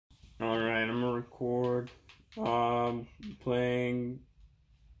playing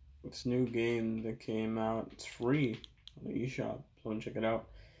this new game that came out. It's free on the eShop. So check it out.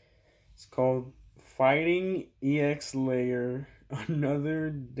 It's called Fighting EX Layer. Another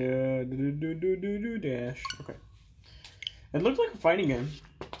dash. Okay. It looked like a fighting game.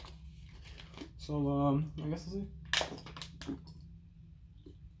 So I guess we'll see.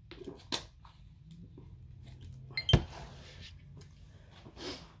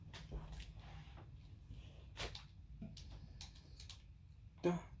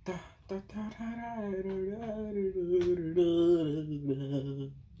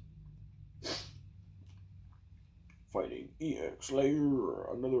 Fighting EX Layer,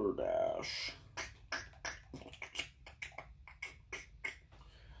 another dash.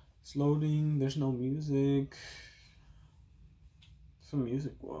 It's loading, there's no music. Some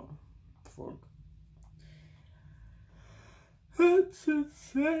music, wow. Fuck. That's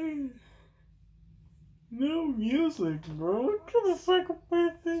insane. No music, bro. What kind of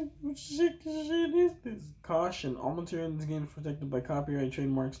psychopath thing? What shit is this? Caution. All material in this game is protected by copyright,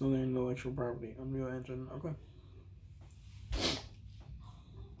 trademarks, and other intellectual property. Unreal Engine. Okay.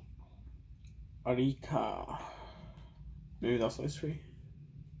 Arika. Maybe that's history.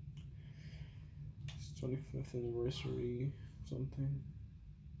 It's 25th anniversary. Something.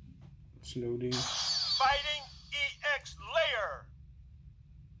 It's loading. Fighting EX Layer.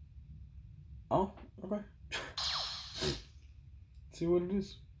 Oh, okay. See what it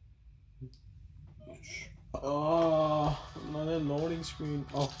is. Oh, another loading screen.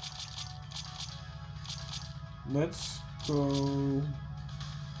 Oh. Let's go.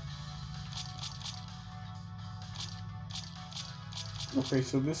 Okay,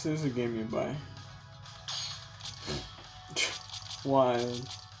 so this is a game you buy. Wild.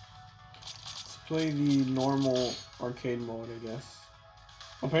 Let's play the normal arcade mode, I guess.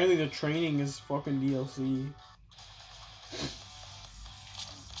 Apparently the training is fucking DLC.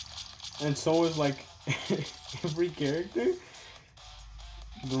 And so is like every character.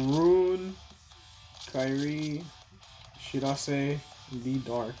 Garun, Kairi, Shirase, and D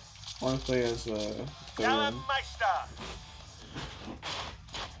Dark. I want to play as Yalan Meister.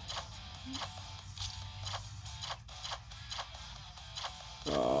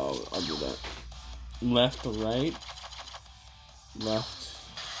 I'll do that. Left to right. Left.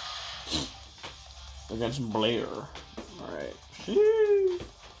 Against Blair. Alright. You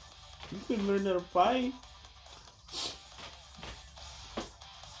can learn how to fight.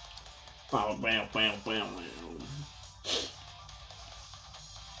 Bam, bam, bam, bam, bam.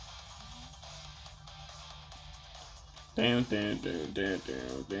 Down, down, down, down,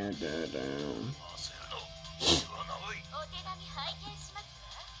 down, down, down, down.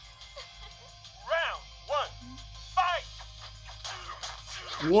 Round one, fight!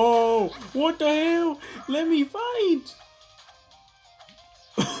 Whoa! What the hell? Let me fight!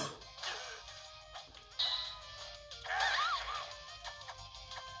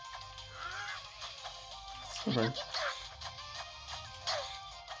 Okay.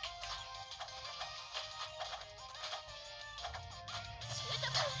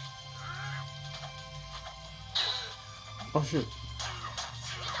 Oh shit.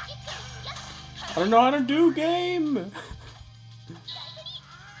 I don't know how to do game!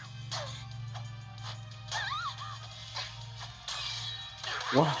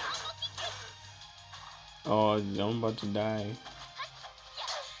 What? Oh, I'm about to die.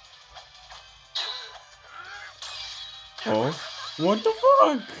 Oh, what the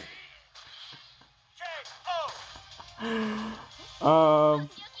fuck? Round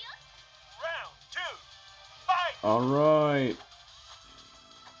two, fight! Alright.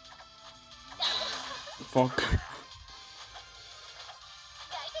 Fuck.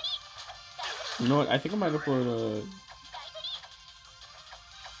 You know what? I think I might upload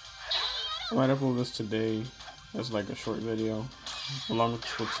this today as like a short video along with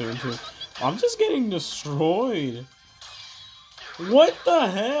Splatoon 2. I'm just getting destroyed. What the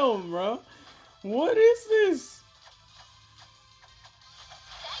hell, bro? What is this?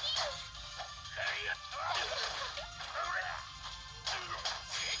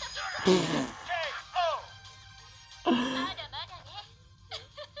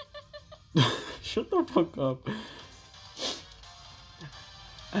 Shut the fuck up.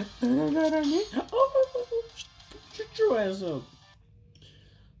 Shut your ass up.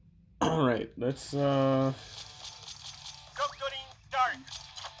 Alright, let's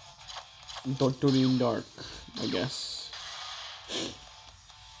Doctorin Dark, I guess.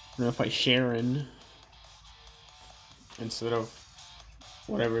 I'm gonna fight Sharon instead of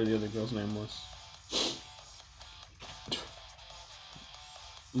whatever the other girl's name was.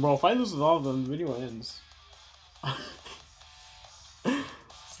 Bro, if I lose with all of them, the video ends.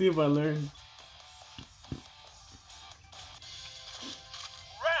 See if I learn.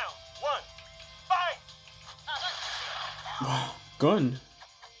 Round 1. Fight! Gun.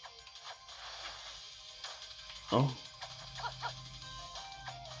 Oh.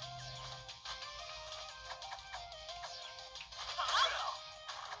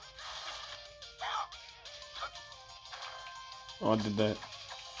 Oh, I did that.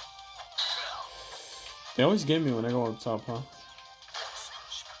 They always get me when I go up top, huh?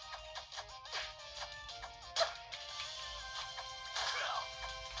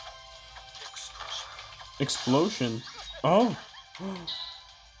 Explosion. Oh.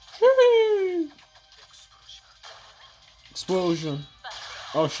 Explosion.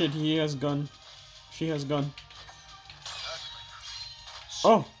 Oh shit, he has gun. She has gun.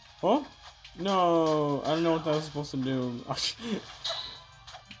 Oh. Oh. No. I don't know what that was supposed to do.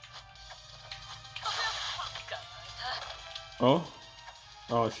 Oh.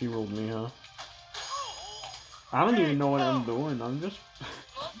 Oh, she rolled me, huh? I don't even know what I'm doing. I'm just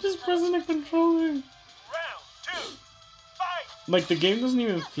pressing the controller. Round 2. Fight! Like, the game doesn't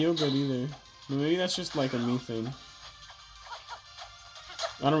even feel good either. Maybe that's just like a me thing.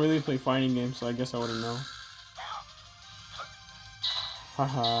 I don't really play fighting games, so I guess I wouldn't know.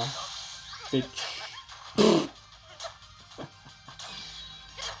 Haha. Bitch.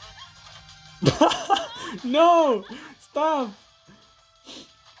 No! Stop!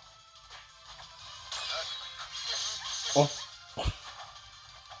 Oh.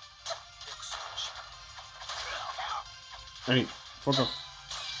 Hey, fuck up.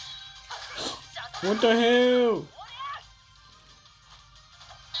 What the hell?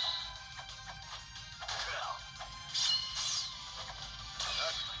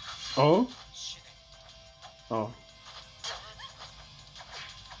 Oh? Oh.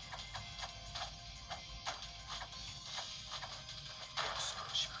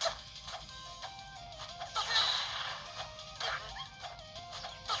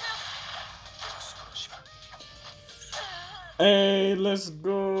 Hey, let's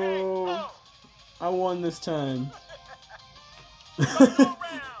go. I won this time. Final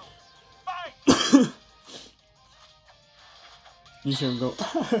round! Fight! You should go.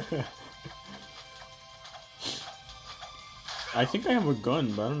 I think I have a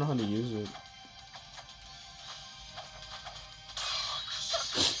gun, but I don't know how to use it.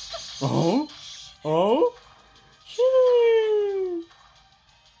 Oh? Oh? Shit.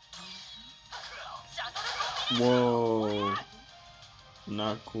 Whoa.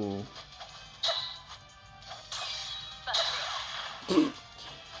 Not cool.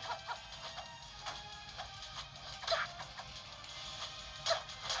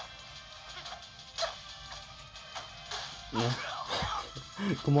 Yeah.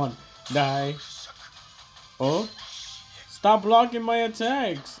 Come on, die. Oh, stop blocking my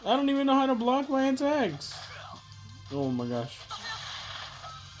attacks. I don't even know how to block my attacks. Oh my gosh.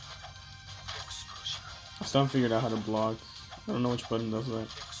 I still haven't figured out how to block. I don't know which button does that.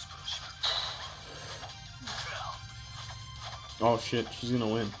 Oh shit, she's gonna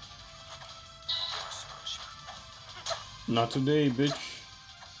win. Not today, bitch.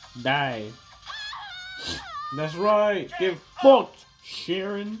 Die. That's right. Get fucked,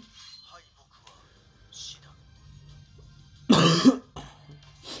 Sharon.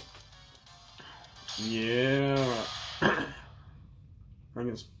 Yeah. I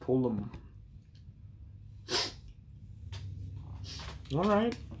just pull them.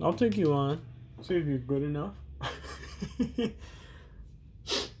 Alright, I'll take you on. See if you're good enough.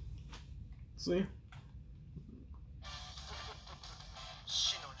 See?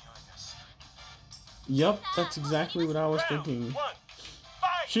 Yep, that's exactly what I was thinking.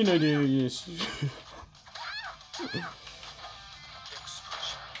 She no do this.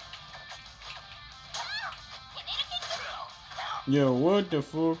 Yo, what the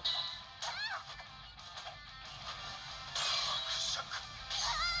fuck?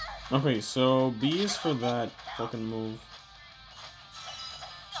 Okay, so B is for that fucking move.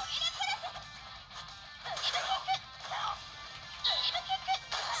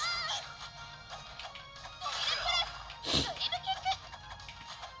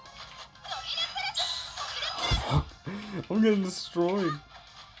 I'm getting destroyed.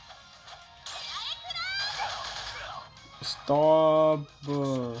 Stop.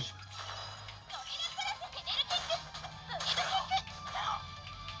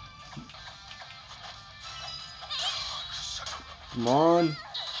 Come on.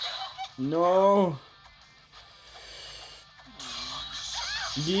 No.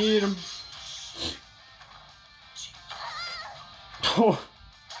 Get him. Oh.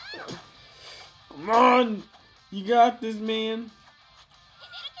 Come on. You got this, man.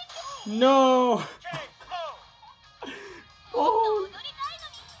 No. KO. Oh.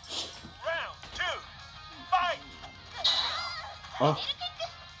 Round 2. Fight. Oh.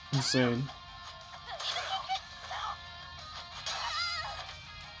 Insane.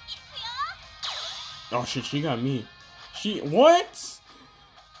 Oh shit, she got me. What?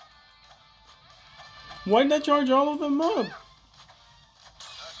 Why did I charge all of them up?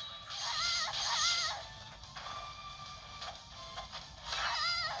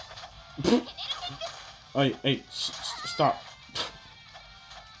 Hey, stop.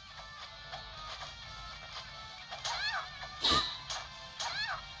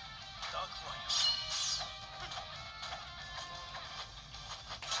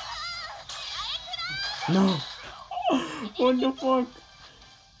 No. What the fuck?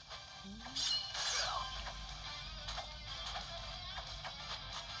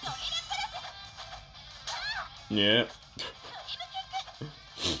 Yeah.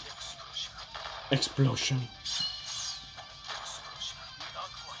 Explosion.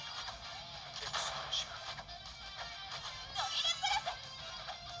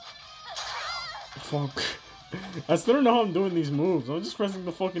 Fuck. I still don't know how I'm doing these moves. I'm just pressing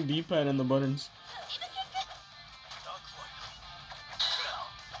the fucking D-pad and the buttons.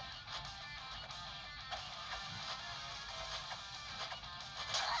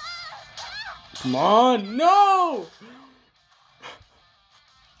 Come on, no!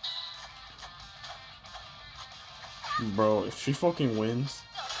 Bro, if she fucking wins.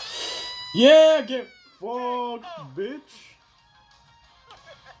 Yeah, get fucked, bitch.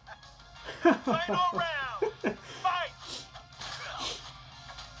 Final round. Fight.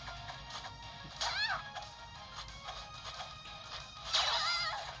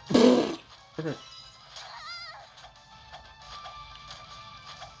 Okay.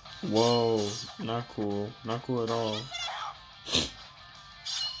 Whoa, not cool. Not cool at all.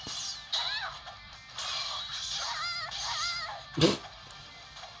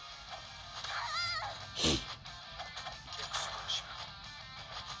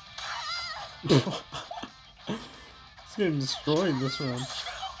 It's getting destroyed this round.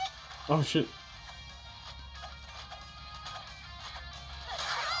 Oh shit.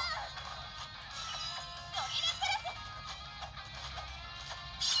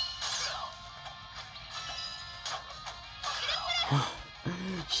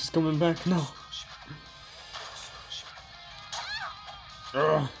 She's coming back now.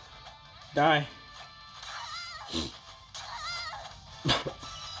 Ugh. Die.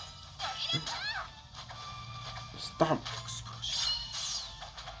 Stop.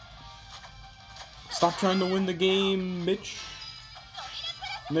 Stop trying to win the game, bitch.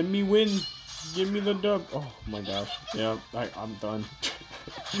 Let me win. Give me the dub. Oh my gosh. Yeah, I'm done.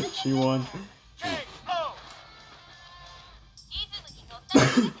 She won. KO.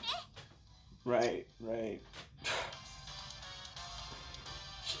 Right.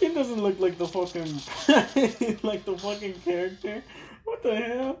 She doesn't look like the fucking like the fucking character. What the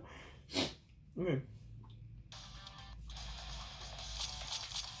hell? Okay.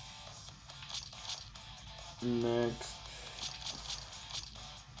 Next.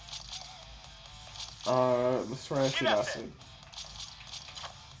 Let's try Shirase.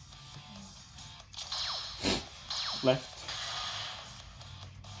 Left.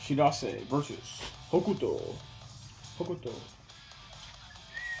 Shirase versus Hokuto.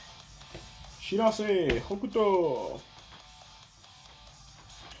 Shirase, Hokuto.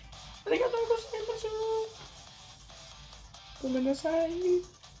 Arigatou gozaimasu. Gomennasai.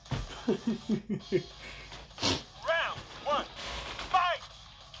 Round 1. Fight.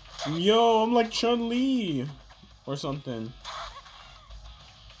 Yo, I'm like Chun-Li or something.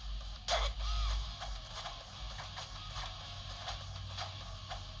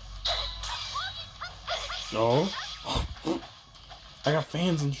 No. I got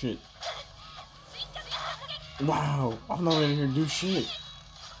fans and shit. Wow, I'm not letting her do shit.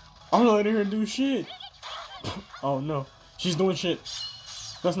 Oh no, she's doing shit.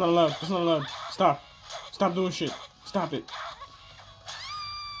 That's not allowed. Stop doing shit. Stop it.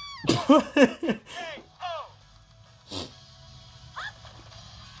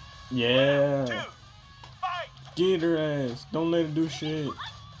 Yeah. 2. Fight. Get her ass. Don't let her do shit.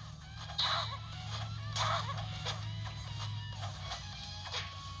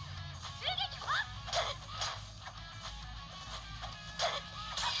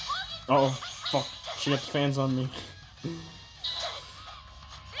 Uh oh, fuck. She got the fans on me.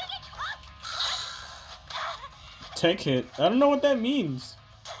 Tech hit. I don't know what that means.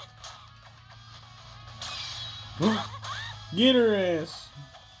 Get her ass.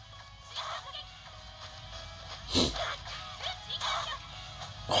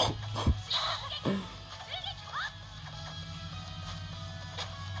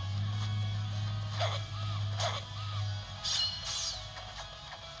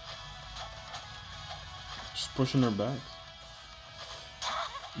 Just pushing her back.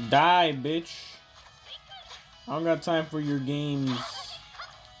 Die, bitch. I don't got time for your games.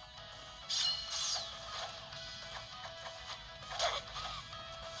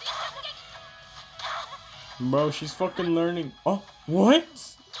 Bro, she's fucking learning. Oh, what?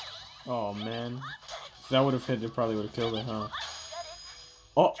 Oh, man. If that would have hit, it probably would have killed it, huh?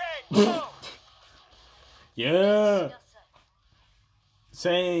 Oh. Yeah.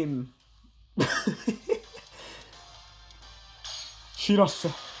 Same.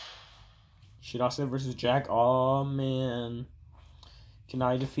 Shirase. Shirase versus Jack. Oh, man. Can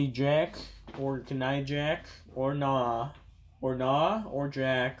I defeat Jack? Or can I Jack? Or nah? Or nah? Or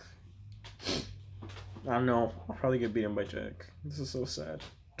Jack? I don't know. I'll probably get beaten by Jack. This is so sad.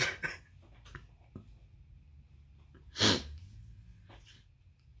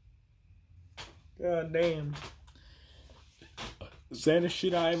 God damn. Saddest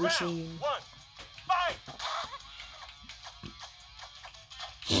shit I ever seen. One, fight!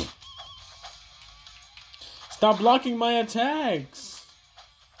 Stop blocking my attacks.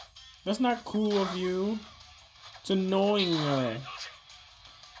 That's not cool of you. It's annoying.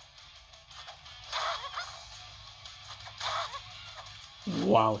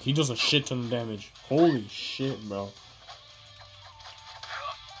 Wow, he does a shit ton of damage. Holy shit, bro.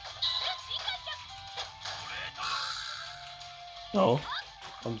 Oh,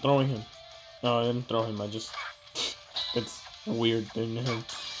 I'm throwing him. No, I didn't throw him. I just... It's a weird thing to him.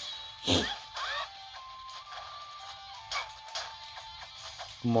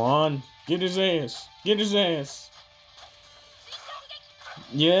 Come on. Get his ass. Get his ass.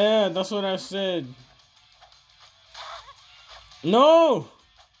 Yeah, that's what I said. No!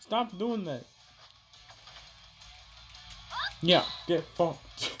 Stop doing that. Yeah, get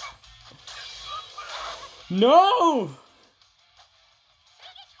fucked. No!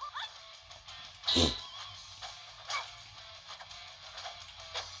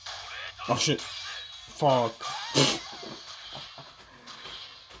 Oh shit. Fuck.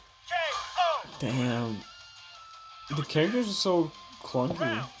 Damn. The characters are so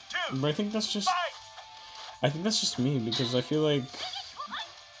clunky. But I think that's just... I think that's just me, because I feel like...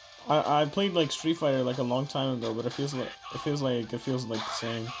 I played like Street Fighter like a long time ago, but it feels like the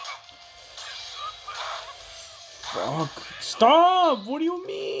same. Fuck. Stop! What do you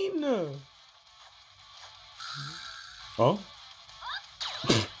mean? Oh?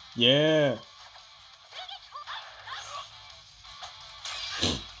 Yeah.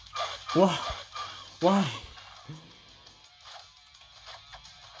 What? Why?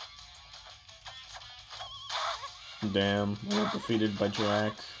 Damn, I got defeated by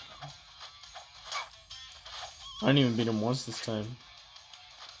Jack. I didn't even beat him once this time.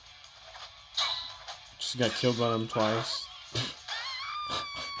 Just got killed by him twice.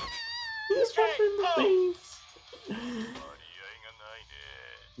 He's in the face.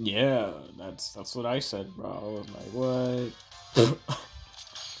 Yeah, that's what I said, bro. I was like, what?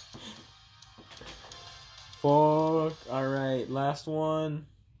 Fuck. Alright, last one.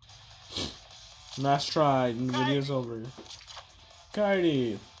 Last try, and the video's over.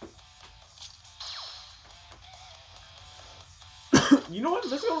 Kairi. You know what?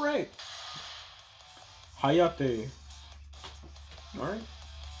 Let's go right. Hayate. Alright.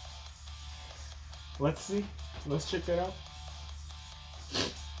 Let's see. Let's check that out.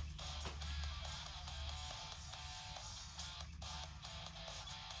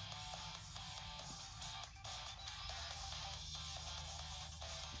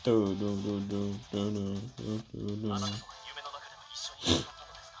 Do, do, do, do, do, do, do, do, do.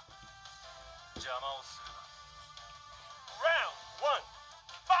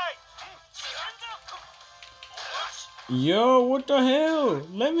 Yo, what the hell?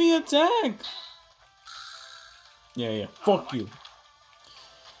 Let me attack! Yeah, fuck you.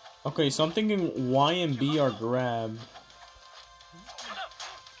 Okay, so I'm thinking Y and B are grab.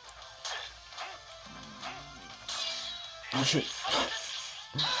 Oh shit.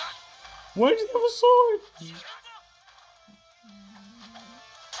 Why does he have a sword?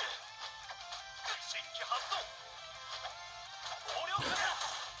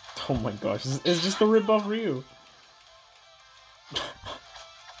 Oh my gosh, it's just a rip-off Ryu.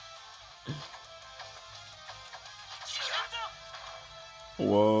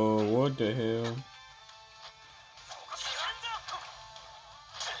 Whoa, what the hell?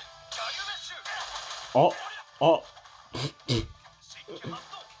 Oh, oh.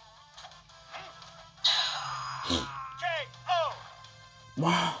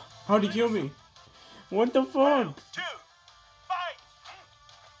 Wow. How'd he kill me? What the fuck? Round 2. Fight.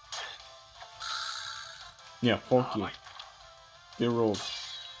 Yeah, fuck you. Get rolled.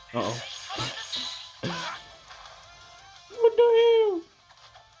 Uh-oh. What the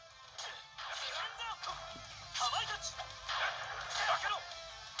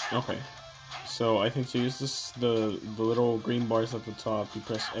hell? Okay. So I think to use this the little green bars at the top, you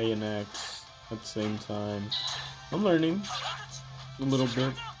press A and X at the same time. I'm learning a little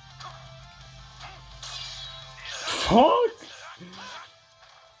bit. Fuck!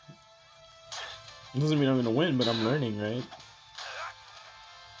 Doesn't mean I'm gonna win, but I'm learning, right?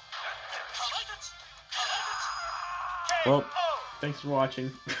 Well, thanks for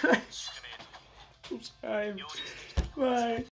watching. Subscribe. Bye.